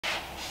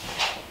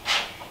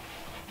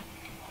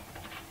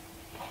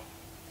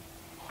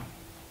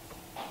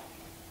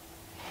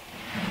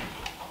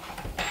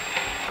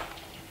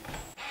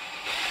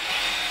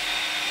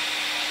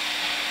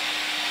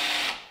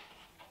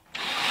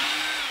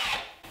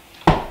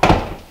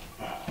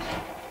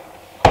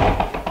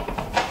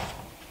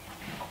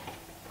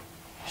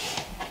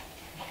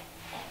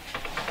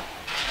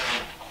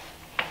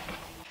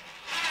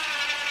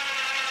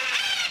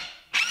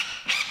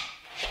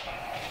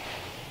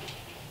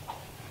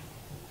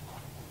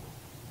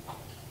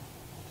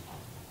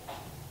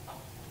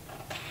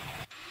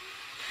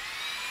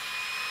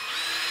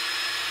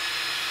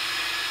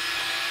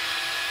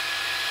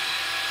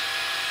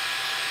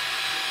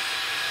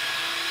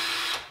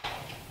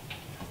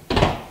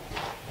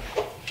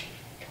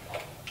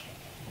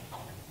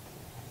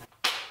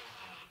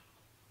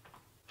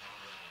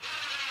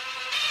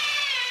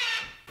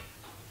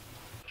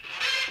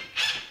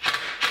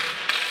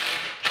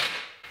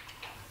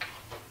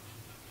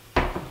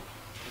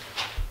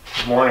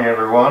Good morning,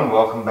 everyone.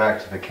 Welcome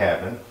back to the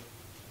cabin.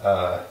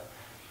 I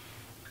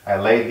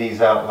laid these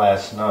out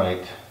last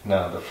night.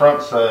 Now the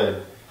front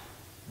side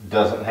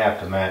doesn't have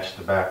to match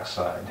the back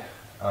side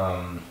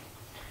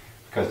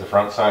because the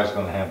front side is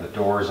going to have the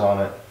doors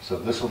on it. So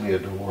this will be a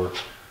door.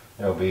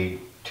 There'll be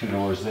two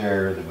doors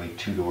there. There'll be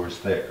two doors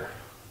there.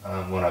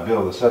 When I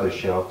build this other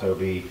shelf, there'll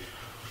be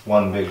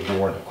one big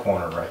door in the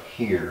corner right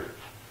here,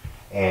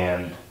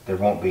 and there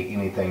won't be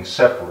anything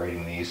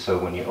separating these. So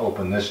when you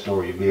open this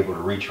door, you'll be able to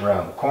reach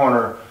around the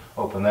corner.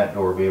 Open that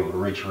door, be able to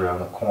reach around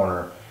the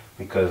corner,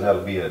 because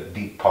that'll be a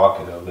deep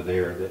pocket over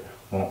there that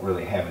won't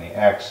really have any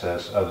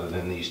access other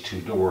than these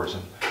two doors.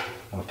 And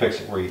we'll fix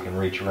it where you can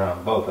reach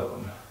around both of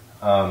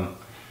them.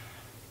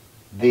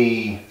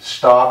 The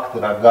stock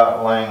that I've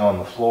got laying on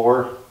the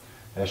floor,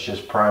 that's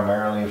just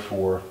primarily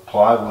for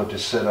plywood to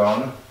sit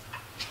on.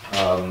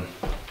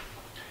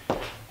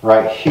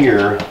 Right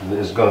here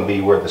is going to be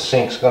where the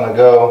sink's going to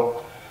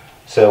go.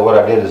 So what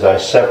I did is I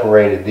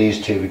separated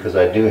these two because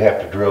I do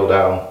have to drill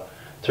down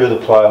through the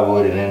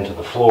plywood and into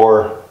the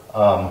floor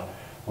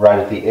right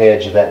at the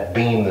edge of that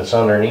beam that's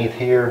underneath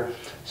here,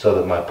 so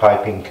that my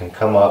piping can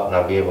come up and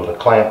I'll be able to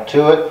clamp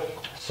to it.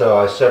 So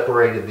I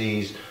separated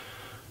these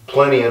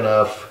plenty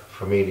enough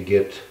for me to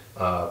get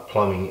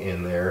plumbing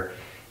in there.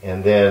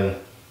 And then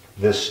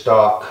this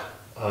stock,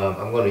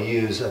 I'm going to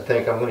use, I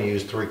think I'm going to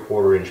use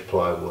 3/4 inch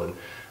plywood.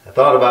 I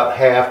thought about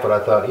half, but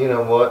I thought, you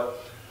know what,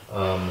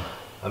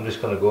 I'm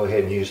just going to go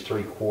ahead and use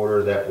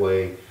 3/4. That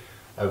way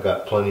I've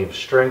got plenty of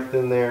strength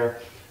in there.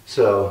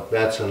 So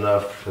that's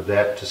enough for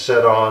that to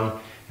set on.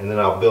 And then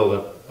I'll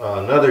build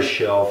another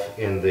shelf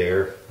in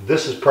there.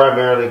 This is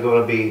primarily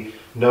going to be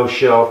no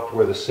shelf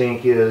where the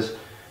sink is.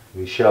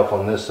 Be shelf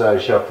on this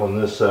side, shelf on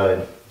this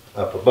side,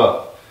 up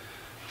above.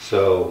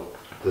 So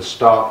the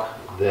stock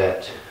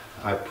that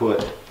I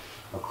put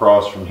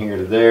across from here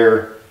to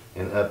there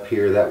and up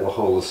here, that will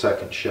hold a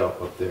second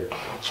shelf up there.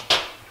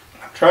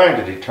 I'm trying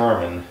to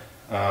determine,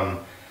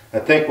 I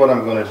think what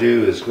I'm going to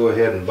do is go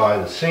ahead and buy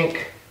the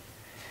sink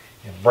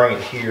and bring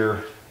it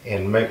here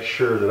and make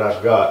sure that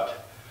I've got,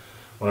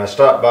 when I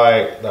stopped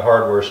by the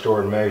hardware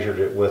store and measured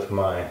it with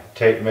my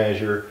tape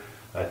measure,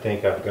 I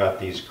think I've got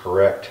these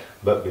correct.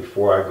 But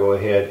before I go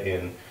ahead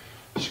and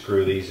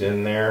screw these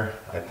in there,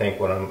 I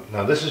think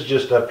now this is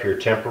just up here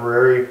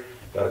temporary.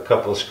 Got a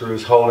couple of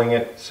screws holding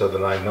it so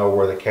that I know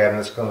where the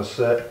cabinet's going to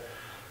sit.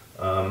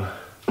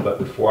 But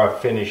before I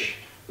finish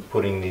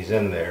putting these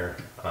in there,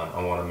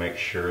 I want to make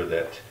sure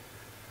that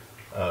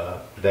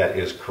that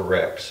is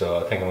correct. So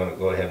I think I'm going to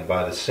go ahead and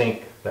buy the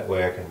sink. That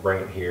way I can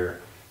bring it here,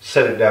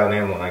 set it down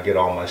in when I get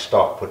all my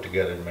stock put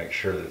together and make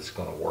sure that it's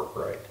going to work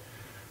right.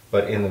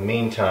 But in the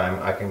meantime,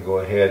 I can go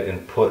ahead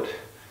and put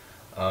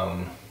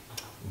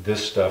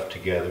this stuff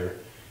together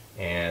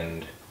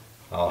and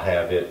I'll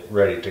have it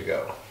ready to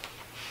go.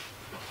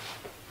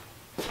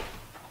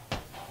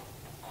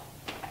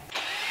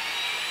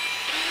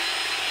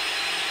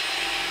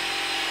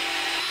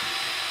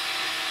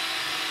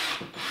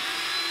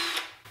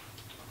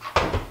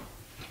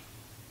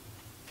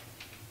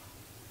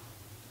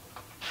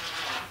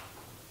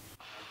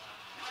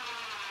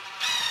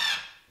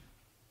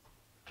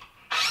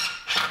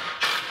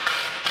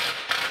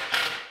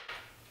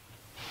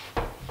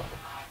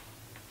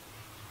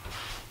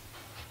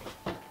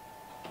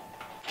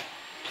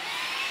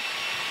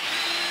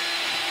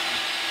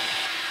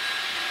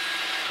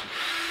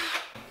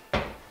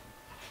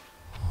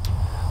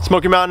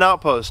 Smoky Mountain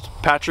Outpost,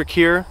 Patrick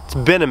here. It's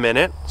been a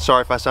minute.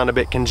 Sorry if I sound a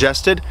bit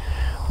congested,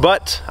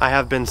 but I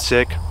have been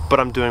sick, but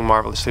I'm doing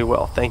marvelously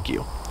well, thank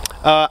you.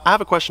 I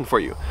have a question for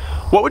you.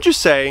 What would you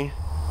say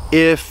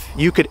if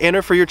you could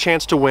enter for your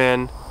chance to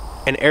win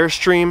an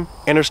Airstream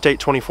Interstate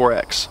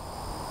 24X?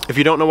 If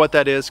you don't know what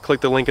that is, click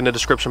the link in the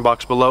description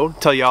box below,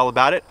 tell you all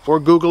about it, or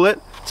Google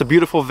it. It's a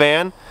beautiful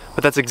van,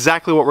 but that's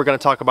exactly what we're going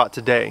to talk about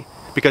today,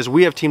 because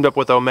we have teamed up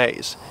with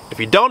Omaze. If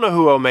you don't know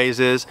who Omaze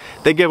is,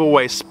 they give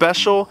away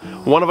special,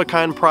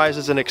 one-of-a-kind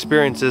prizes and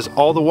experiences,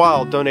 all the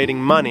while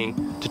donating money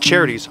to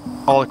charities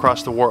all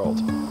across the world.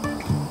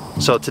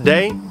 So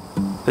today,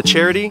 the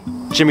charity,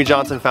 Jimmy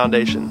Johnson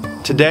Foundation.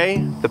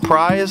 Today, the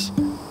prize,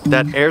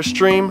 that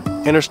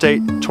Airstream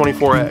Interstate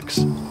 24X.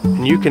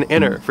 And you can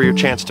enter for your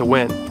chance to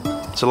win.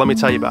 So let me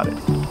tell you about it.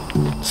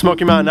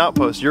 Smoky Mountain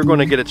Outpost, you're going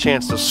to get a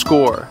chance to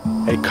score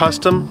a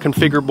custom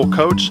configurable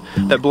coach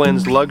that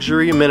blends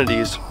luxury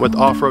amenities with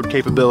off-road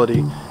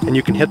capability, and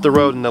you can hit the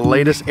road in the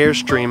latest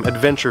Airstream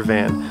adventure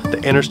van,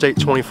 the Interstate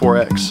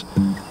 24X.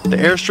 The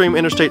Airstream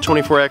Interstate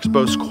 24X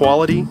boasts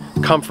quality,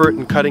 comfort,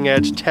 and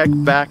cutting-edge tech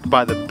backed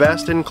by the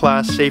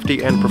best-in-class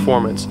safety and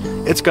performance.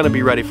 It's going to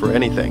be ready for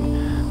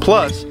anything.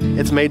 Plus,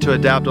 it's made to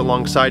adapt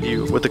alongside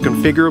you with a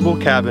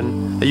configurable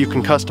cabin that you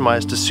can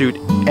customize to suit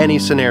any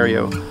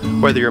scenario.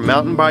 Whether you're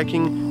mountain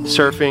biking,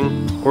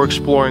 surfing, or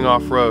exploring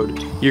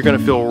off-road, you're going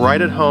to feel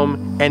right at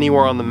home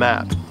anywhere on the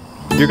map.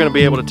 You're going to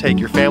be able to take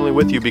your family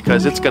with you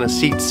because it's going to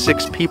seat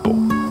 6 people.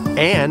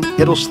 And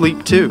it'll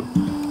sleep too.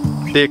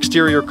 The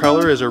exterior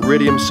color is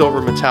iridium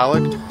silver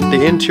metallic.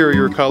 The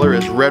interior color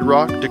is red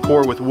rock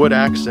decor with wood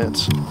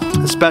accents.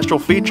 The special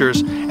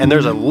features, and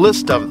there's a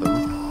list of them,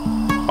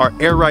 are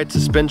air ride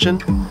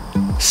suspension,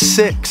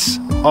 6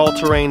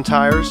 all-terrain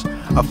tires,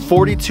 a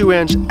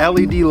 42-inch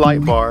LED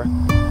light bar,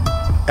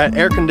 an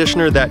air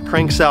conditioner that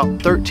cranks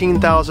out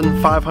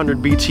 13,500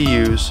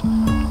 BTUs,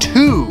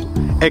 2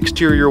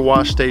 exterior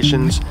wash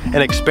stations,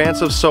 an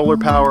expansive solar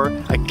power,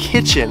 a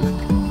kitchen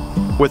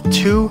with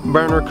 2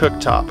 burner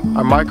cooktop,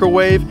 a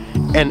microwave,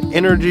 an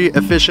energy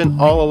efficient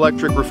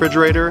all-electric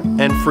refrigerator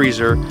and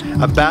freezer,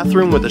 a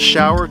bathroom with a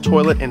shower,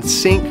 toilet, and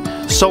sink,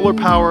 solar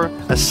power,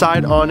 a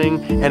side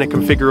awning, and a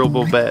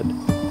configurable bed.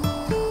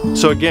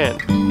 So again,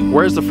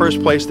 where's the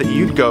first place that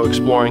you'd go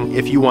exploring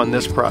if you won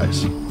this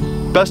prize?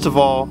 Best of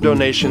all,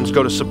 donations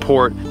go to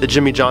support the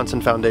Jimmy Johnson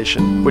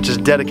Foundation, which is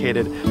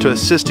dedicated to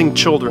assisting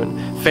children,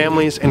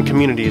 families, and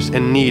communities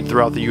in need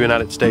throughout the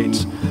United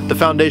States. The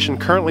foundation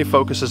currently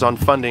focuses on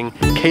funding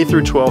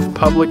K-12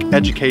 public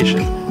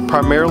education,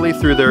 primarily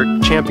through their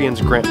Champions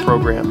Grant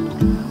program,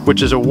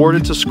 which is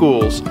awarded to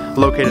schools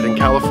located in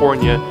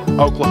California,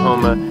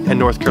 Oklahoma, and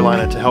North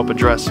Carolina to help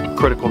address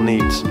critical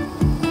needs.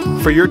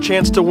 For your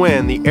chance to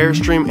win the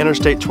Airstream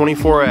Interstate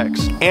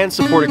 24X and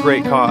support a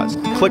great cause,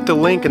 click the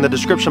link in the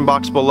description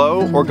box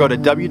below or go to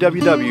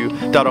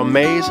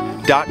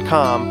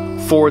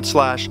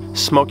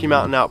www.omaze.com/Smoky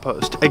Mountain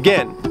Outpost.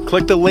 Again,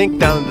 click the link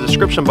down in the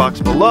description box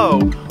below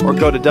or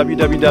go to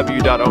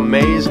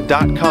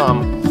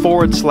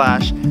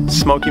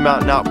www.omaze.com/Smoky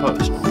Mountain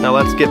Outpost. Now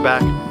let's get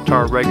back to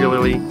our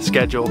regularly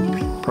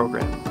scheduled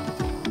program.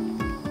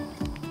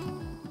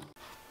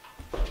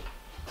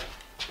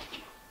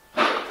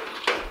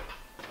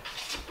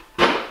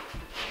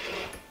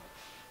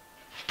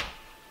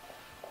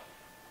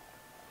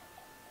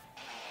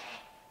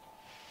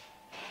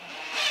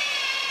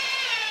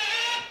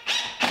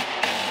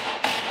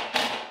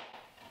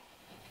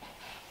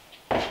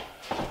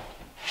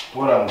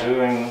 What I'm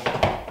doing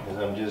is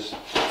I'm just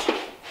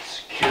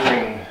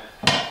securing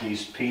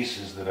these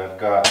pieces that I've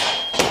got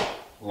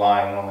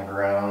lying on the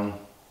ground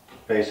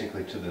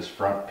basically to this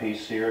front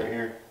piece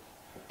here,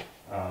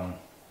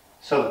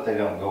 so that they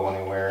don't go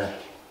anywhere.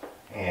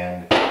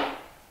 And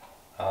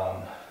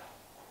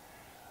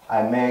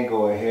I may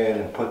go ahead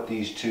and put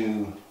these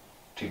two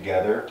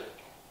together,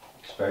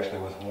 especially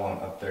with one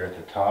up there at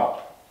the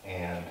top,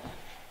 and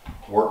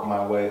work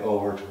my way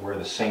over to where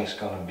the sink's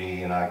going to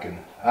be, and I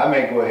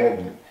may go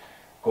ahead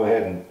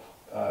and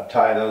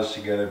tie those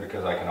together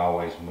because I can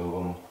always move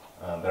them.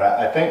 But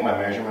I think my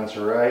measurements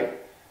are right.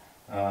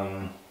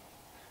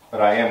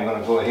 But I am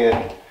going to go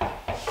ahead and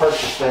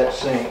purchase that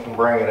sink and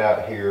bring it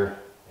out here,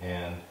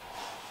 and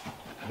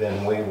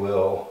then we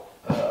will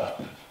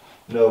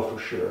know for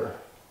sure.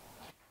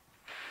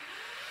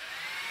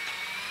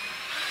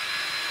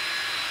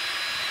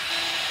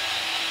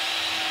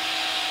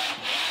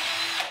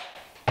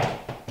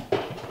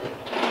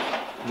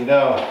 You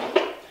know,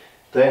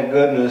 thank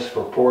goodness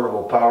for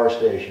portable power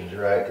stations,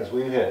 right? Because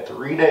we've had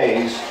 3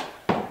 days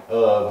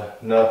of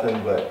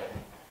nothing but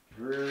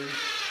dreary,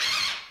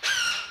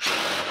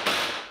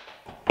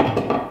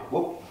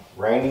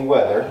 rainy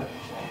weather.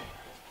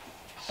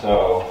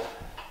 So,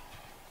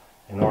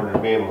 in order to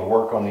be able to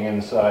work on the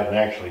inside and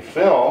actually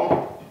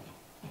film,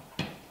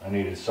 I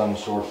needed some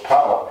sort of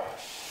power.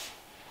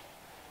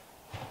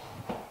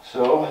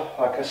 So,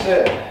 like I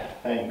said,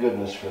 thank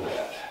goodness for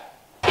that.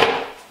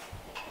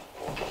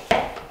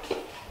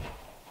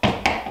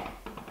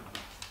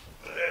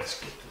 Let's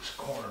get this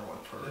corner one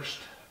first.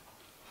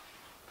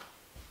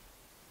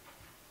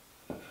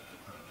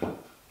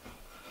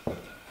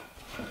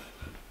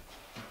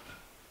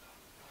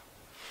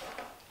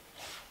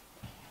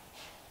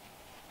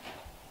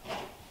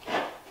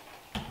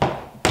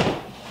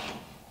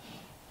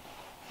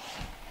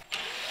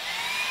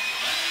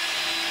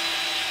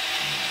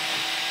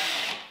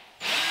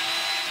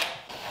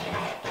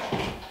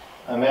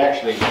 I'm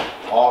actually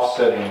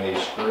offsetting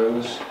these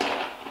screws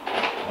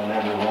on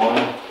every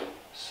one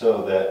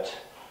so that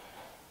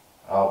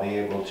I'll be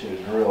able to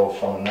drill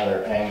from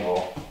another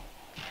angle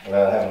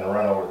without having to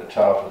run over the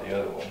top of the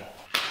other one.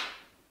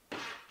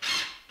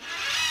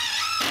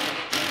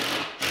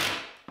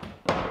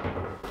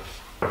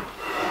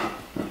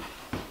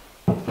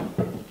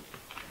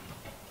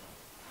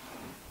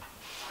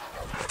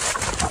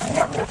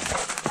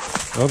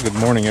 Well, good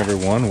morning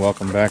everyone.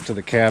 Welcome back to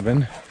the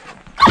cabin.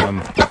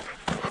 I'm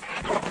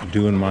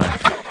doing my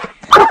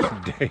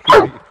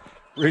daily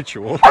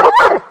ritual.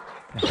 I'm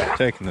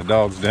taking the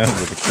dogs down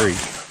to the creek.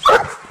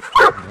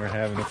 And we're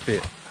having a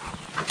fit.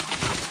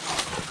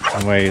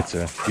 Anyway, it's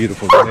a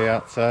beautiful day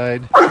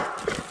outside.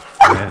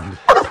 And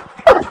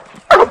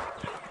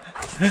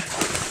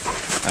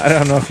I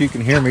don't know if you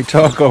can hear me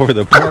talk over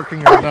the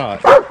barking or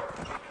not.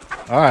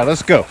 Alright,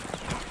 let's go.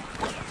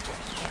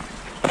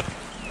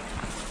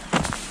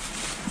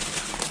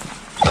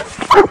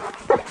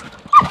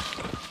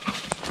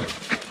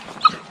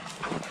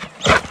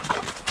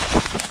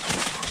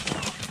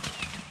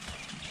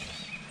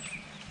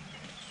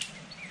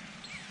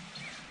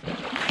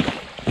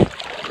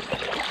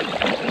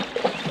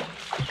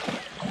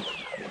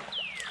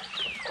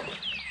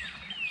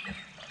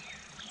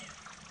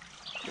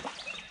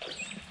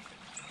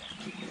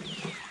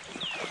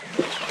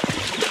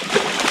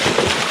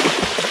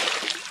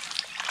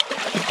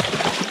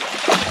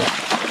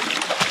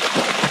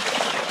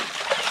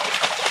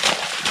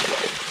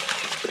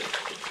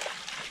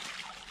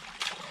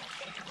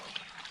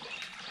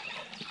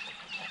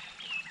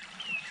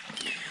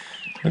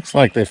 Looks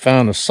like they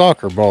found a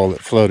soccer ball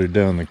that floated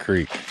down the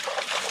creek.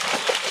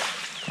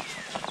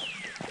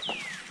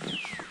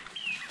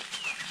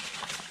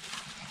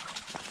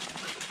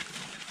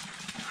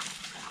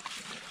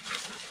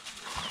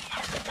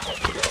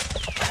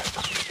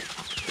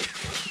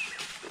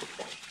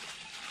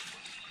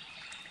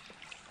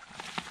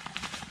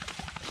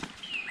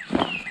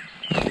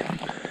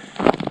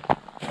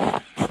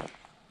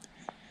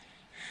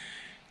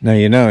 Now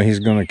you know he's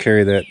going to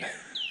carry that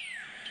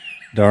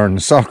darn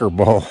soccer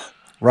ball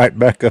right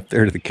back up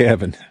there to the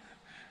cabin.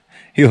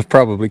 He'll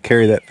probably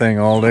carry that thing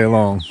all day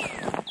long.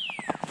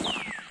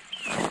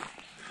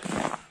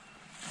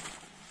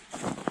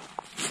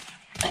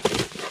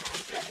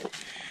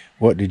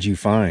 What did you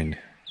find?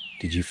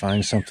 Did you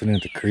find something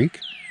at the creek?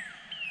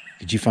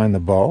 Did you find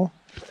the ball?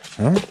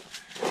 Huh?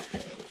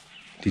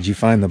 Did you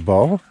find the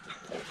ball?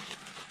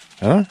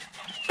 Huh?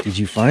 Did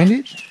you find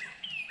it?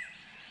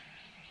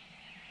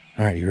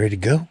 All right, you ready to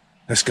go?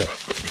 Let's go.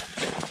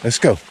 Let's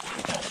go.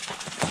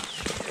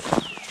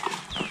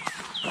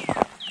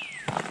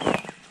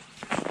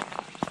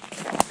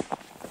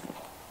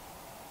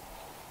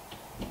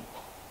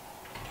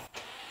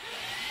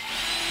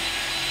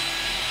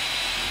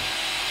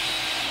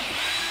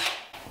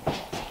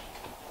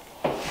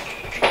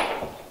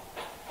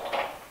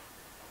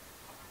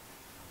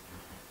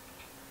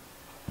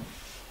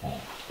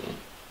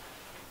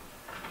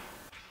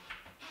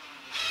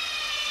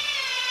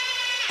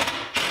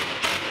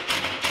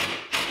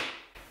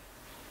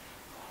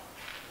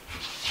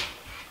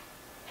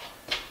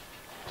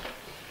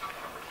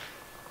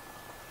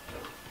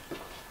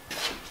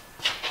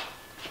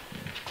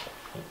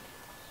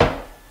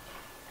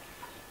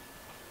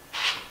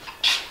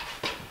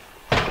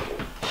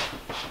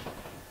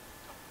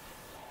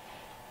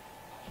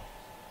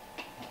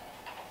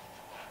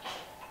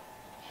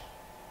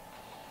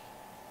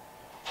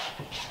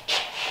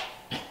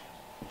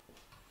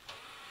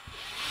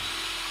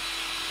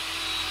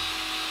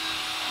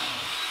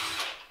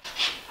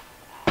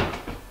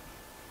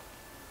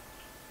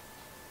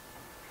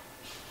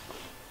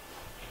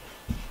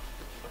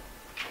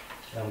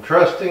 I'm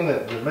trusting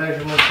that the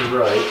measurements are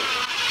right.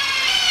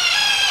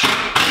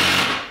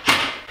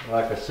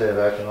 Like I said,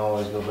 I can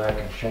always go back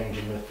and change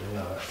them if they're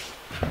not.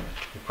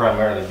 They'll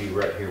primarily be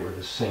right here where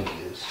the sink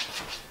is.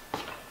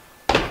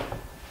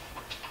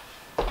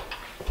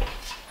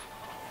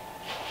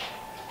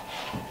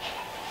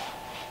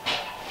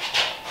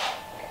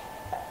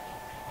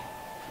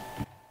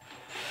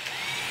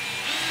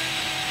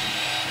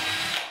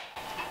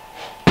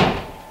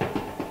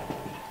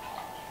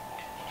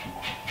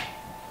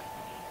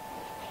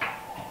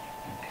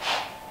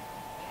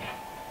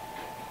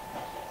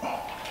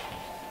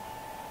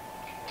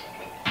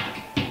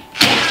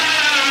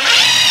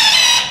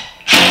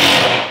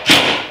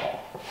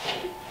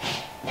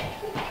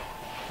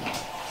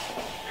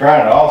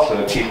 Trying to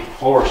also keep the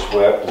floor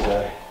swept as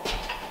I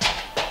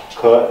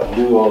cut and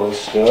do all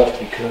this stuff,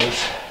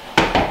 because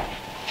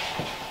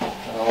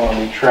I don't want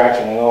to be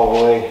tracking it all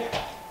the way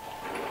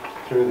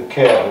through the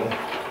cabin,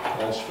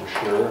 that's for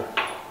sure.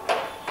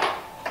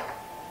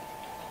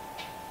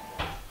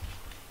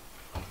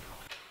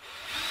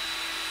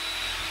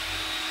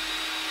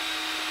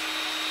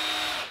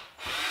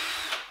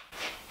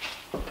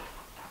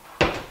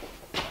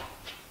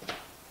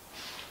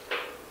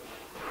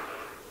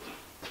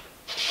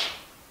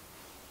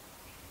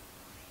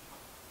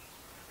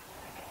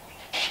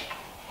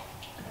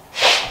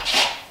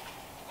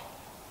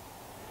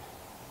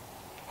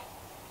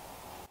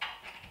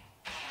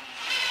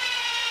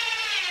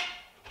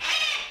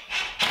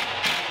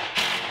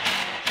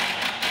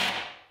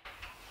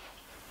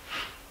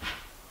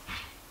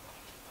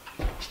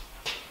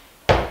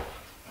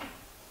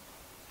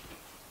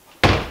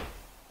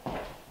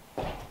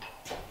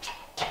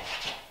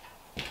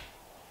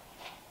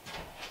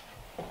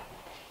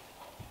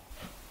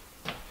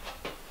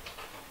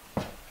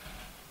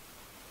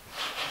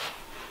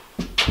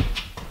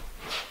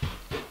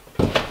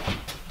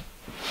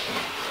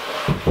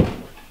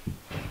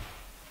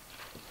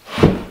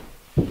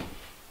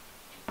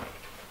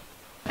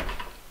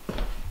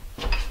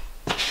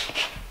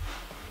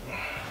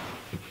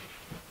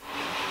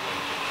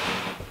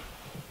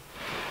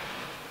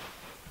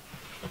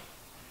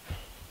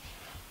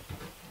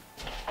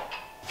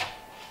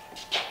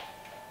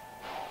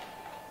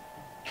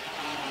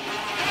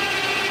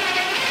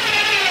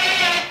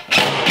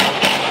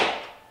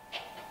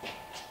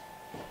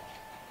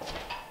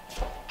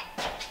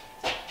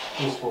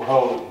 This will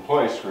hold it in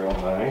place real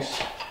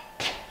nice.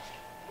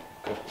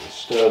 Got the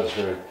studs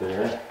right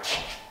there.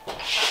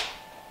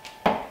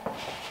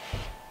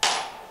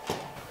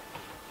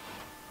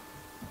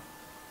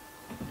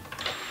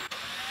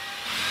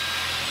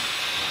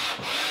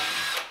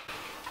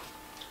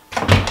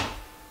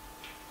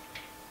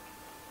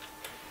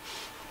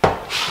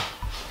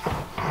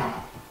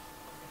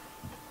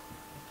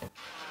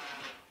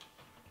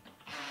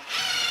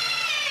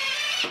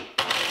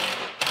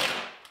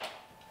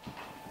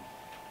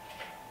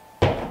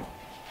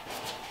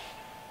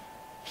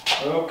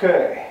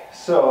 Okay,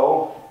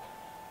 so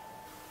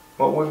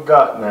what we've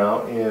got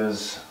now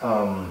is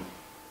I'm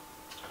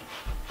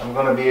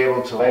going to be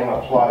able to lay my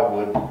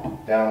plywood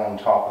down on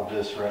top of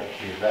this right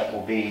here. That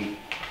will be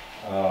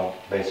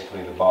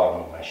basically the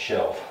bottom of my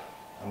shelf.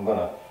 I'm going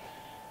to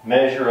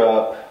measure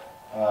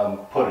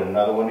up, put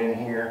another one in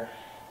here.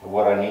 But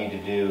what I need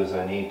to do is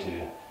I need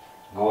to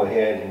go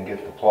ahead and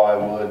get the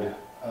plywood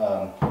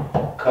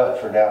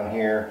cut for down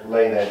here,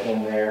 lay that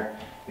in there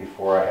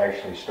before I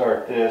actually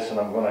start this. And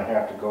I'm going to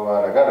have to go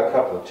out. I got a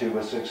couple of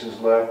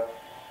 2x6s left,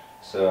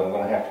 so I'm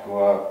going to have to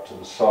go out to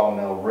the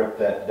sawmill, rip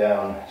that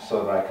down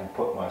so that I can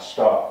put my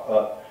stock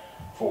up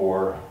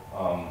for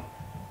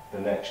the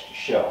next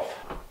shelf.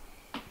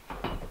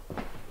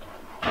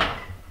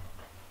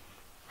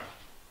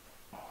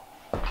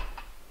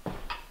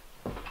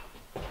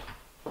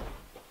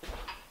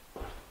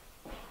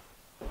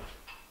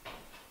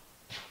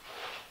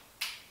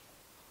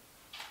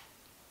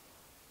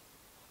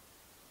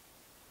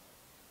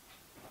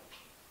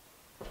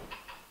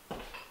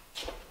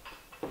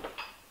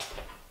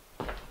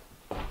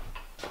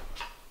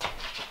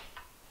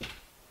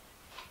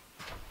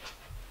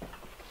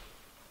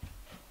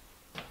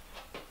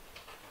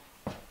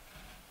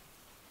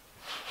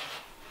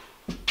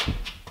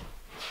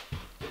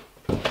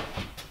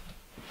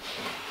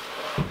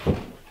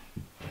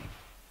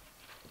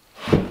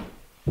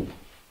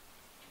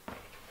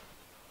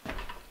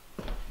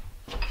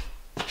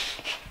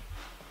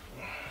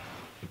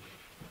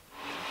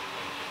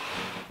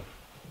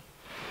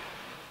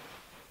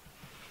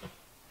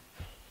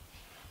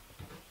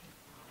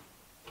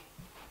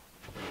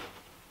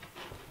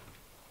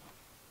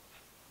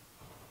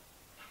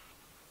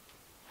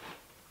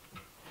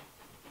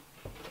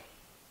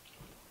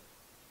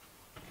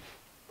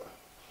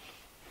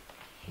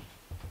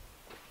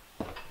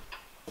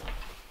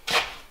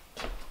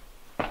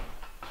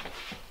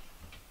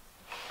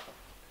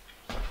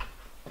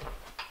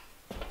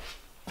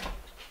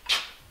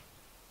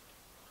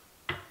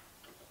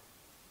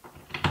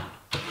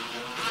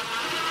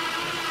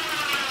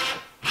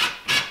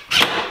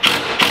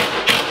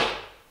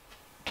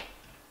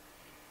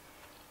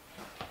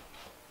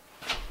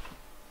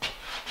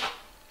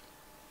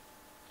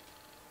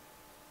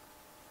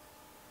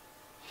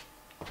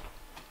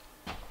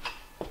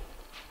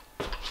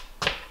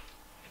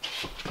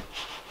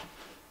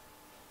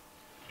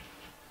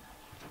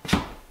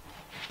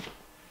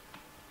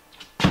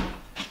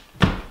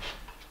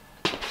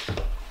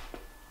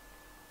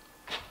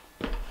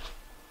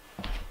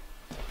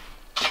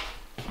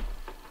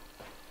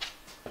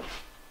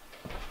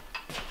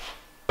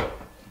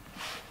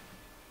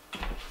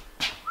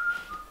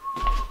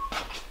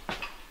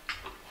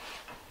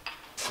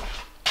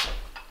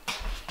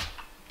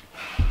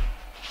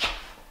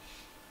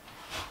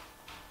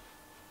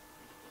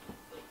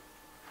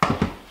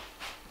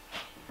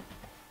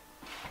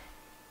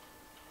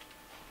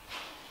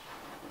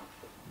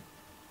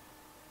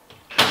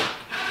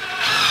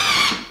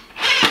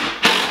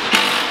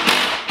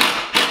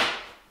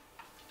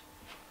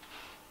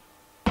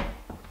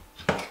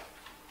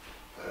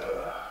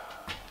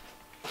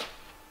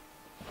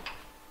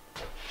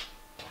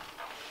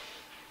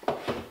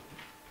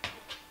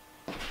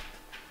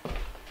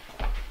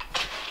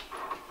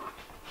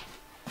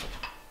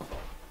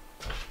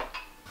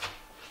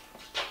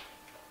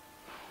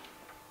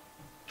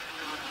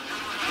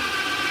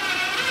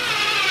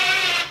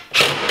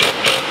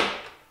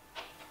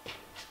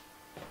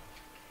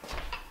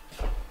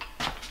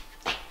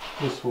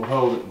 This will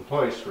hold it in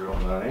place real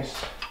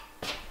nice.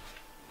 A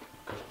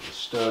couple of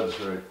studs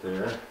right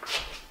there.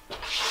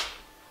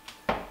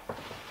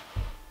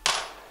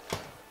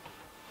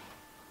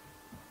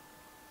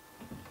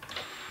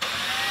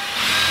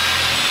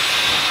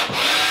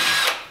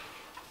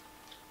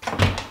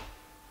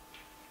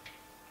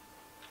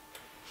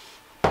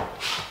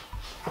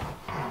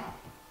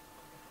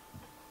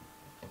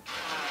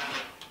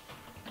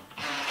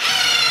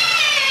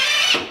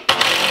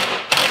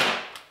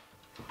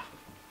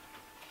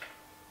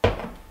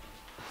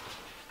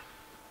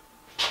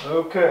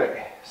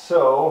 Okay,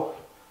 so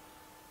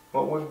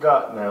what we've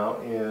got now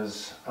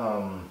is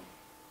I'm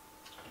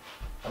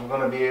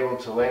going to be able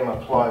to lay my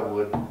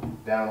plywood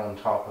down on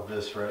top of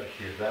this right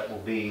here. That will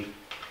be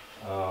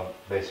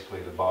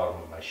basically the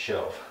bottom of my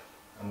shelf.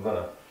 I'm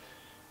going to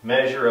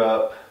measure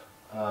up,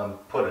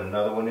 put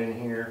another one in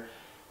here,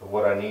 but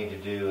what I need to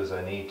do is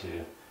I need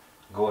to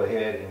go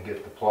ahead and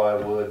get the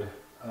plywood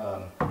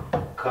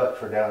cut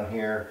for down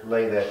here,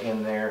 lay that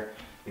in there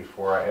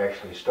before I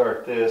actually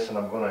start this. And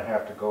I'm going to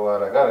have to go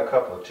out. I got a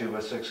couple of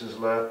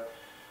 2x6s left,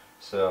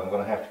 so I'm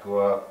going to have to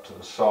go out to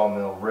the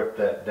sawmill, rip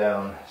that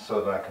down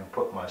so that I can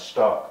put my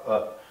stock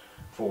up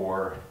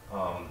for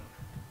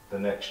the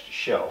next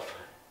shelf.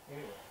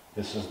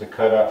 This is the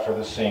cutout for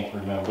the sink,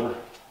 remember.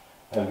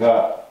 I've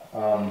got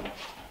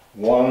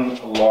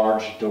one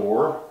large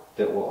door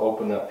that will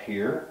open up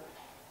here.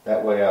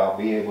 That way I'll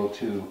be able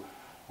to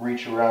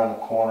reach around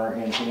the corner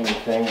into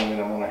anything, and then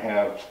I'm going to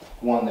have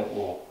one that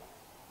will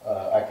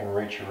I can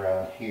reach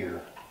around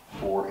here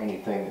for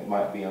anything that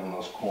might be on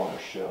those corner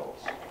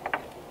shelves.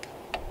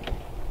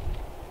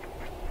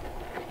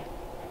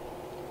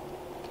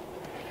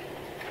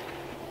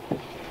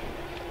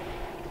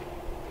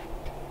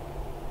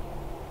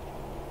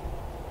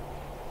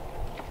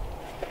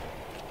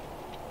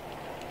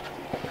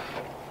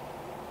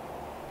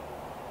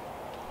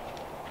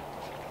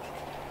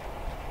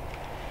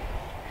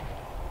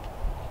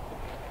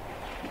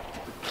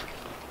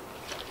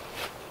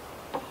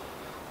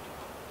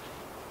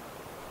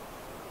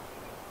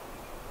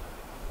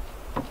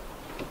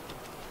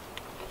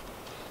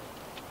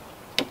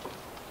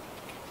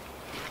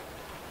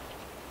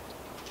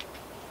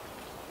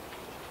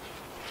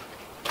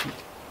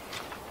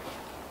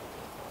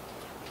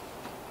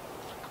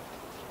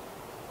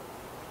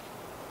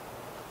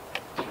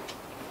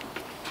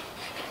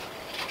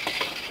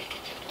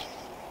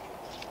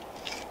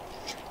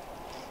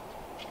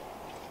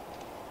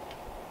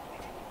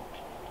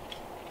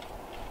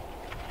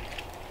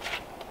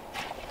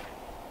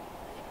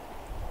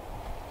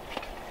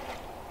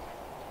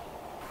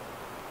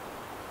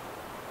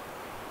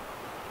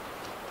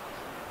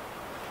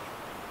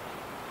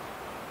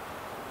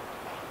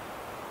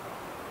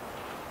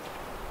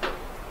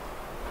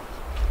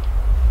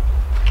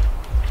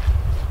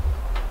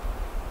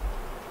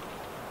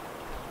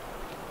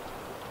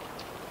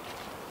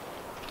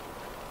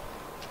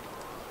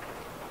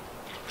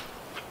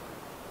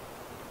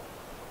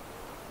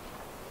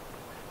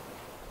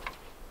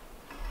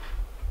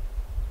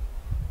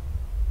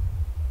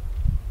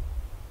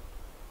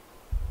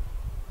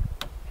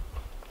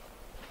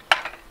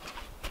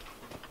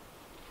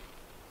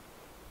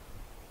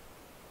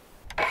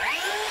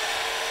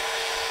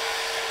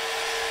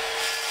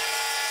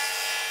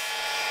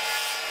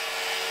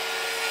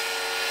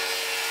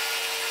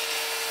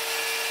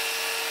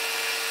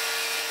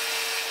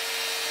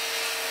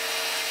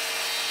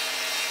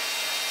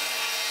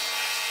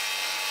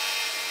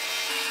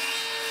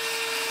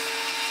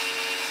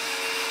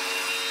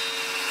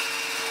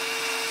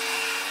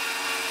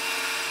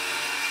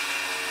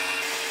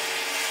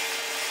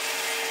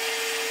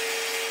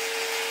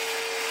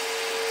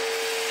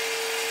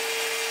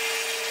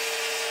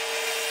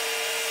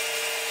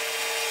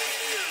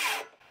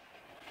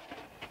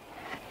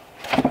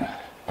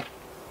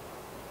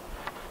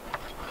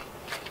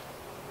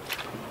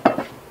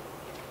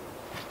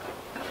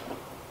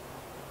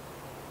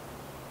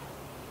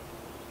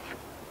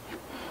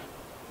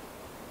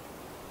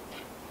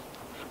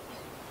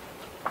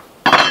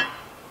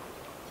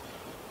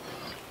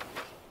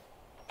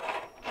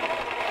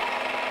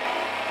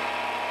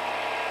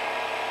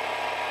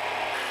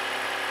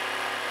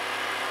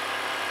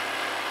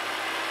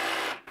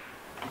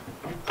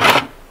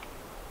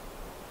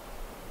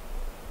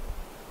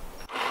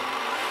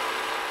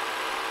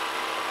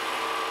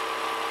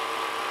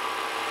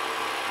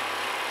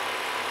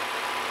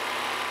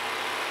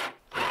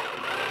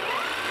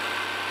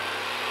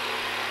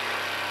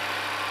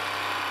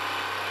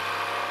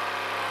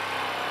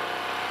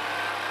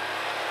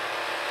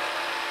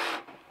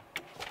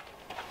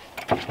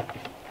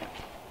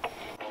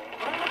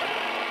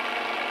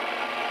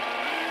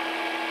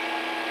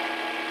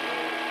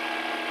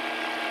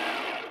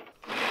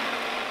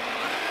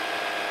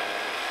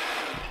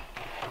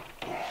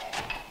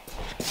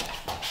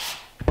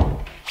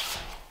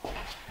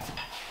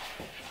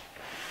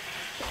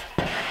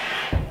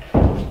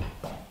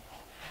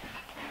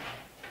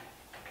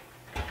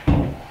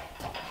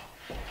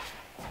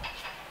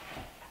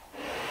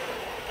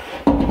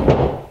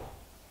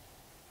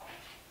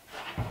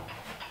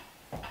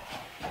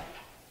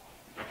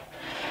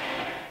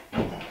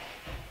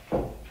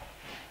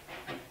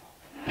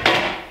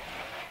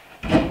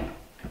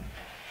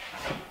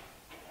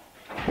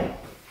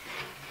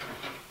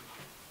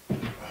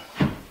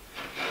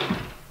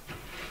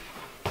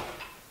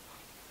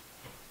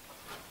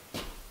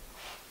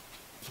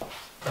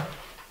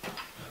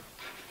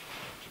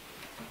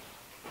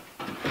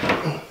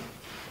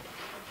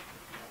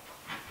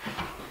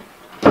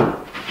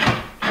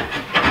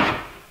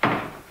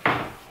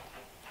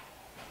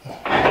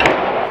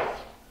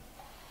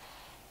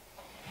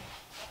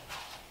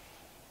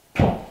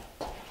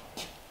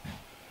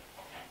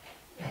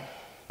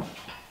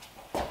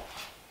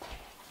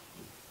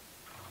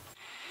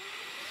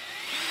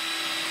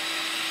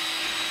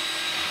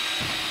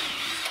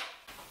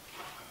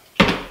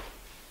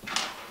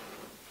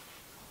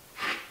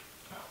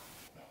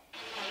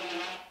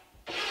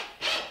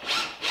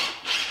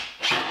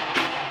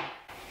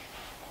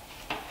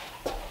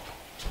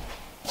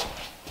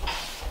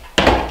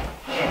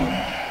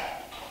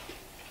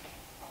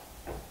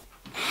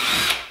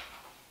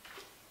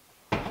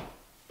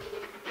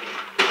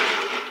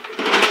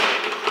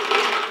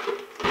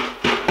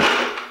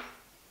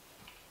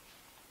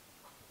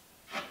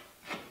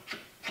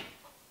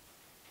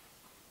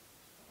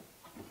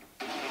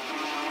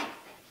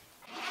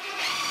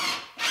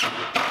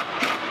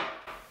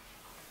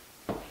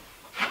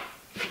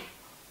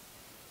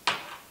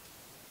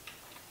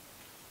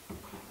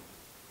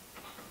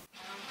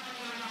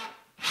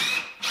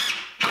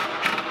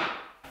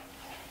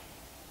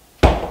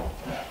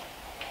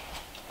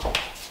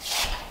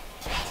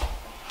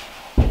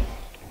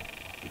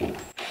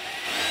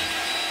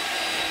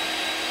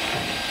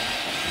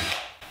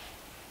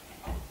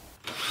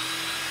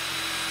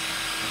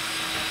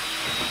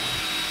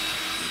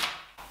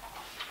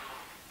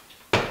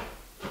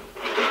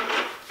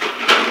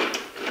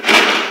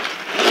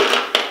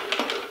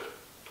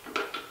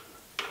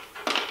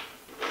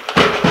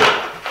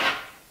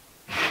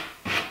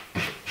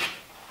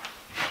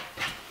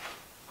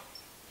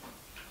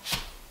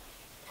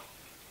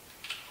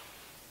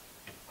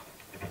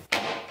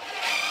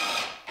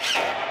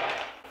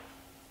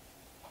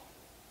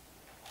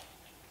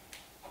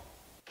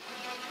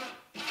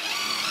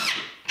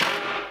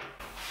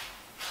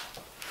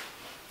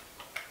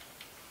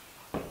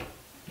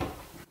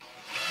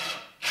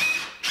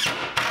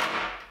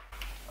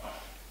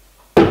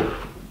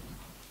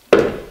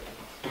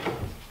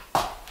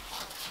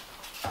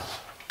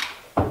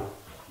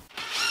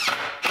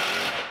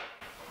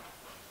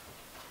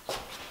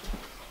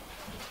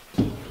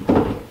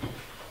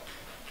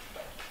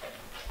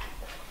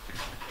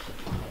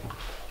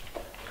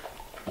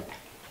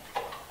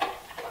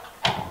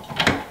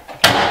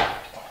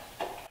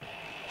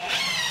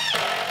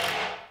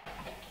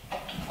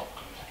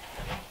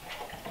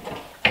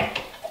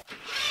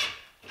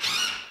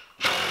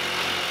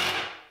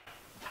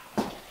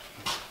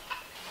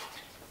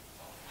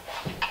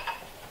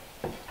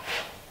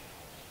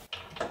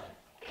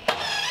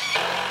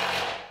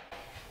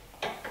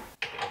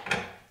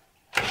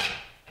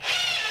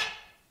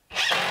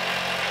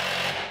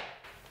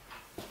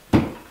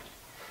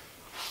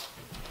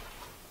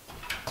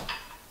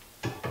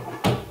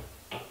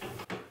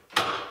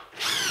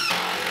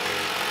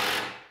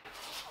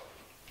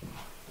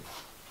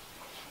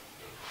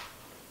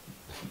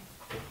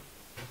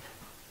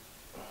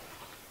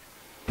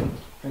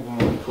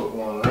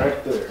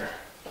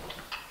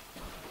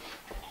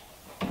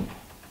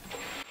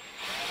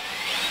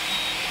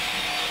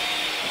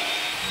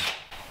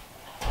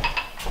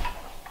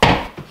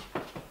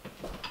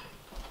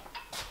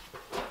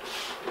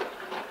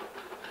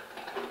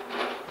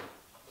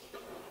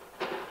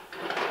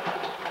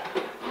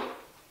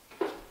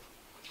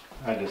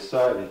 I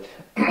decided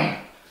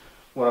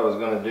what I was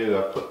going to do.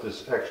 I put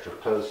this extra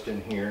post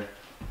in here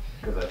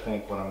because I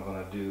think what I'm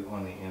going to do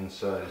on the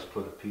inside is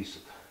put a piece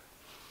of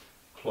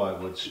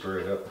plywood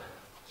straight up.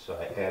 So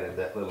I added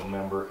that little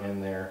member in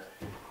there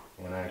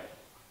and I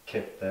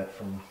kept that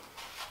from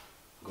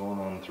going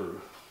on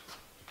through.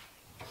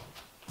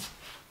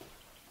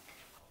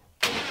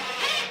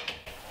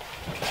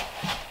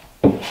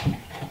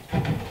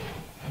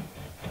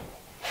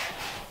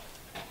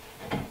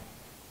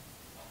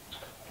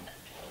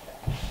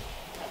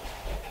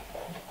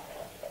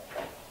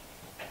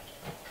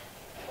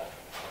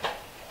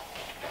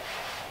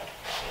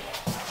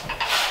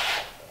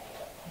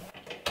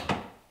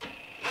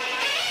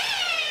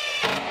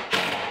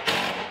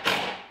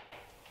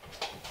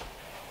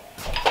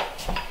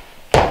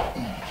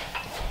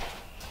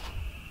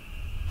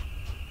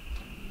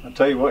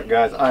 I'll tell you what,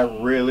 guys, I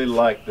really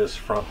like this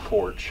front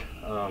porch.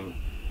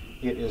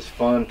 It is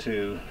fun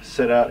to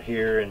sit out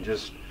here and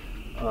just,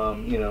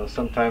 you know,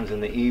 sometimes in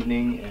the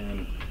evening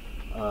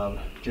and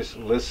just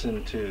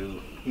listen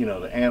to, you know,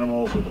 the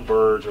animals or the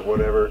birds or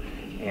whatever,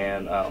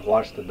 and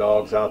watch the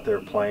dogs out there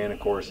playing. Of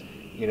course,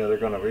 you know, they're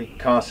going to be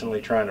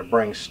constantly trying to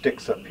bring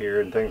sticks up here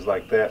and things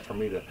like that for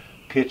me to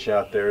pitch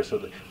out there. So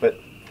that,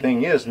 but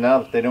thing is, now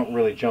that they don't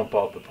really jump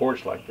off the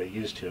porch like they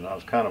used to, and I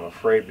was kind of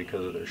afraid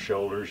because of their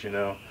shoulders, you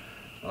know.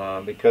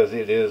 Because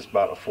it is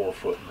about a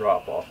 4-foot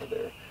drop off of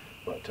there.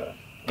 But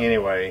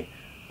anyway,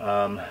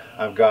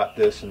 I've got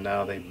this, and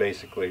now they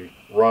basically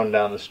run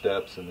down the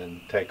steps and then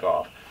take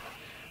off.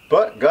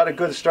 But got a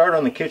good start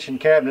on the kitchen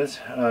cabinets,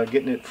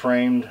 getting it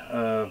framed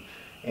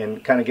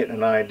and kind of getting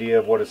an idea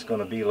of what it's going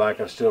to be like.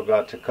 I've still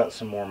got to cut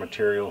some more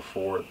material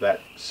for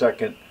that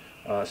second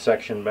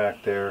section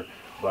back there,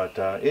 but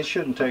it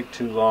shouldn't take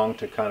too long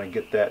to kind of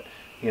get that,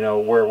 you know,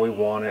 where we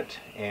want it,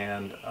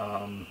 and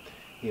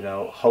you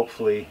know,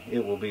 hopefully it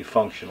will be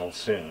functional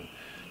soon.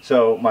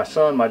 So my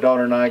son, my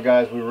daughter, and I,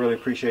 guys, we really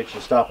appreciate you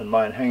stopping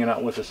by and hanging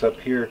out with us up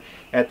here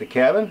at the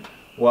cabin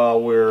while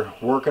we're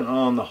working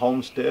on the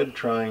homestead,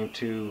 trying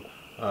to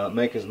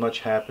make as much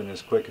happen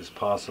as quick as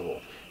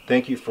possible.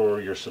 Thank you for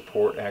your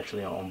support,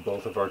 actually, on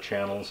both of our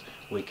channels.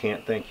 We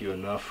can't thank you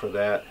enough for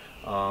that.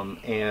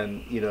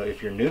 And you know,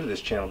 if you're new to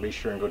this channel, be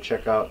sure and go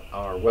check out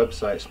our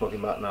website,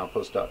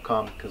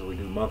 SmokyMountainOutpost.com, because we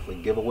do monthly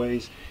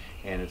giveaways,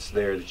 and it's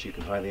there that you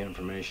can find the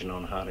information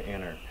on how to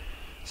enter.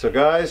 So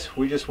guys,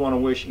 we just want to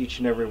wish each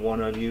and every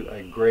one of you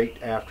a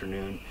great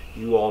afternoon.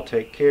 You all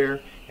take care,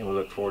 and we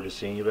look forward to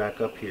seeing you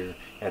back up here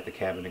at the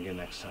cabin again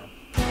next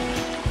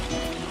time.